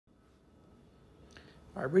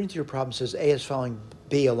All right, reading through your problem says A is following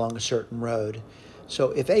B along a certain road.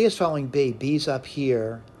 So if A is following B, B's up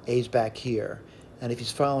here, A's back here. And if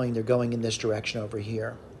he's following, they're going in this direction over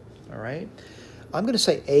here. All right? I'm going to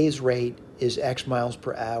say A's rate is X miles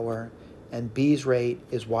per hour and B's rate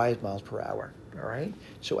is Y miles per hour. All right?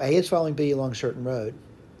 So A is following B along a certain road.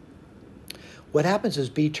 What happens is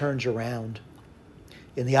B turns around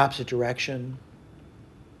in the opposite direction.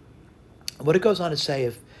 What it goes on to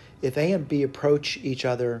say, if A and B approach each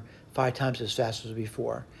other 5 times as fast as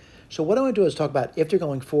before. So what I want to do is talk about, if they're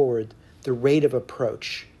going forward, the rate of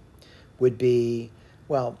approach would be,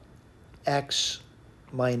 well, X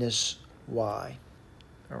minus Y.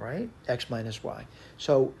 All right? X minus Y.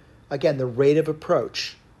 So again, the rate of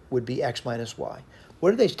approach would be X minus Y.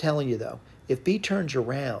 What are they telling you, though? If B turns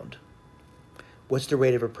around, what's the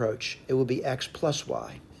rate of approach? It will be X plus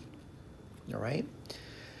Y. All right?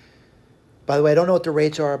 By the way, I don't know what the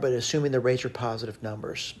rates are, but assuming the rates are positive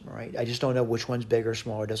numbers, all right? I just don't know which one's bigger or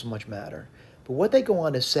smaller. It doesn't much matter. But what they go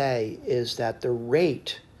on to say is that the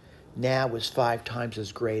rate now is 5 times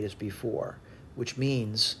as great as before, which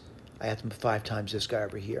means I have to move 5 times this guy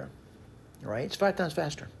over here, all right? It's 5 times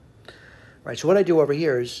faster, all right? So what I do over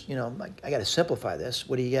here is, you know, I got to simplify this.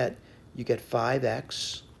 What do you get? You get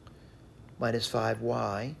 5x minus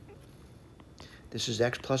 5y. This is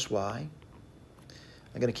x plus y.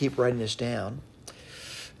 I'm going to keep writing this down.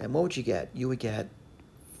 And what would you get? You would get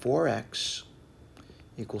 4x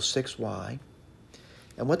equals 6y.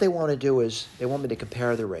 And what they want to do is they want me to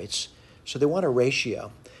compare the rates. So they want a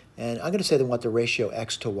ratio. And I'm going to say they want the ratio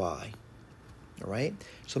x to y. All right?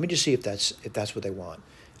 So let me just see if that's what they want.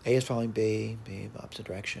 A is following B, B opposite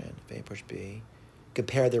direction, if A push B.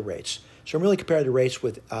 Compare their rates. So I'm really comparing the rates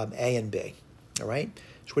with A and B. All right?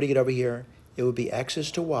 So what do you get over here? It would be x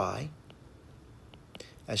is to y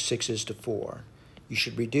as 6 is to 4. You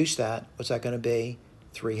should reduce that. What's that going to be?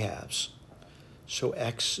 3 halves. So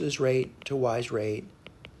x's rate to y's rate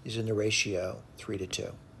is in the ratio 3 to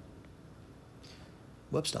 2.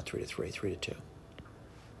 Whoops, not 3 to 3, 3 to 2.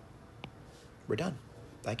 We're done.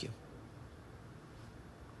 Thank you.